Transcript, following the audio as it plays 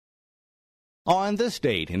On this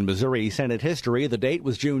date in Missouri Senate history, the date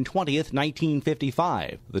was June 20th,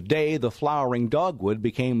 1955, the day the flowering dogwood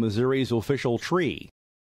became Missouri's official tree.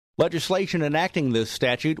 Legislation enacting this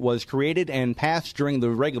statute was created and passed during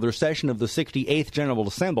the regular session of the 68th General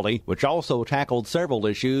Assembly, which also tackled several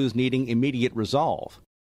issues needing immediate resolve.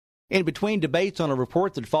 In between debates on a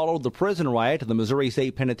report that followed the prison riot at the Missouri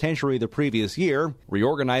State Penitentiary the previous year,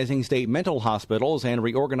 reorganizing state mental hospitals, and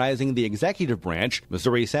reorganizing the executive branch,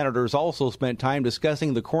 Missouri senators also spent time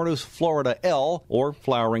discussing the Cornus Florida L, or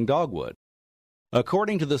flowering dogwood.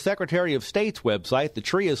 According to the Secretary of State's website, the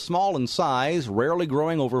tree is small in size, rarely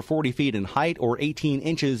growing over 40 feet in height or 18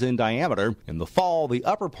 inches in diameter. In the fall, the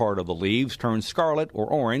upper part of the leaves turns scarlet or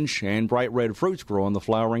orange, and bright red fruits grow on the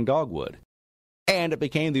flowering dogwood. And it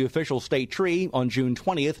became the official state tree on June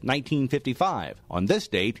 20th, 1955, on this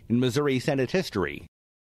date in Missouri Senate history.